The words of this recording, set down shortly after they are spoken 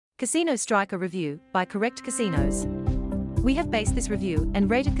Casino Striker Review by Correct Casinos. We have based this review and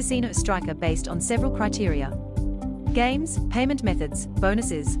rated Casino Striker based on several criteria: games, payment methods,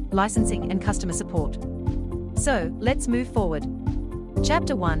 bonuses, licensing and customer support. So, let's move forward.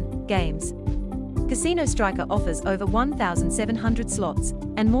 Chapter 1, Games. Casino Striker offers over 1,700 slots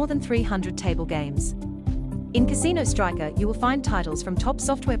and more than 300 table games. In Casino Striker you will find titles from top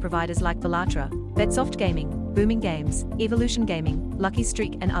software providers like Bellatra, Betsoft Gaming, Booming Games, Evolution Gaming, Lucky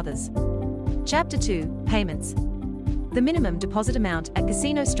Streak and others. Chapter 2, Payments. The minimum deposit amount at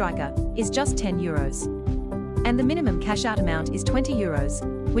Casino Striker is just €10, and the minimum cash out amount is €20,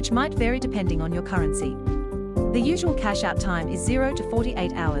 which might vary depending on your currency. The usual cash out time is 0 to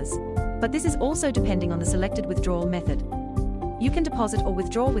 48 hours, but this is also depending on the selected withdrawal method. You can deposit or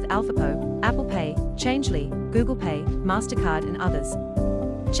withdraw with AlphaPo, Apple Pay, Changely, Google Pay, MasterCard and others.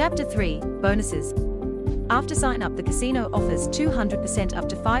 Chapter 3, Bonuses. After sign up the casino offers 200% up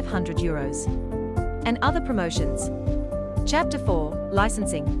to €500 and other promotions. Chapter 4,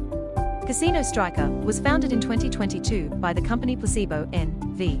 Licensing. Casino Striker was founded in 2022 by the company Placebo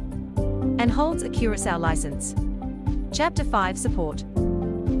N.V. and holds a Curaçao license. Chapter 5, Support.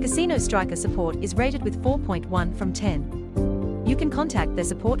 Casino Striker support is rated with 4.1 from 10. You can contact their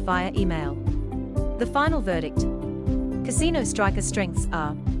support via email. The final verdict. Casino Striker strengths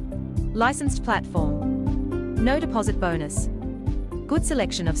are: licensed platform, no deposit bonus, good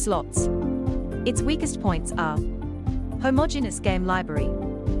selection of slots. Its weakest points are: homogeneous game library,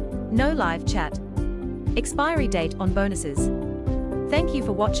 no live chat, expiry date on bonuses. Thank you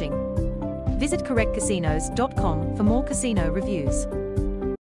for watching. Visit CorrectCasinos.com for more casino reviews.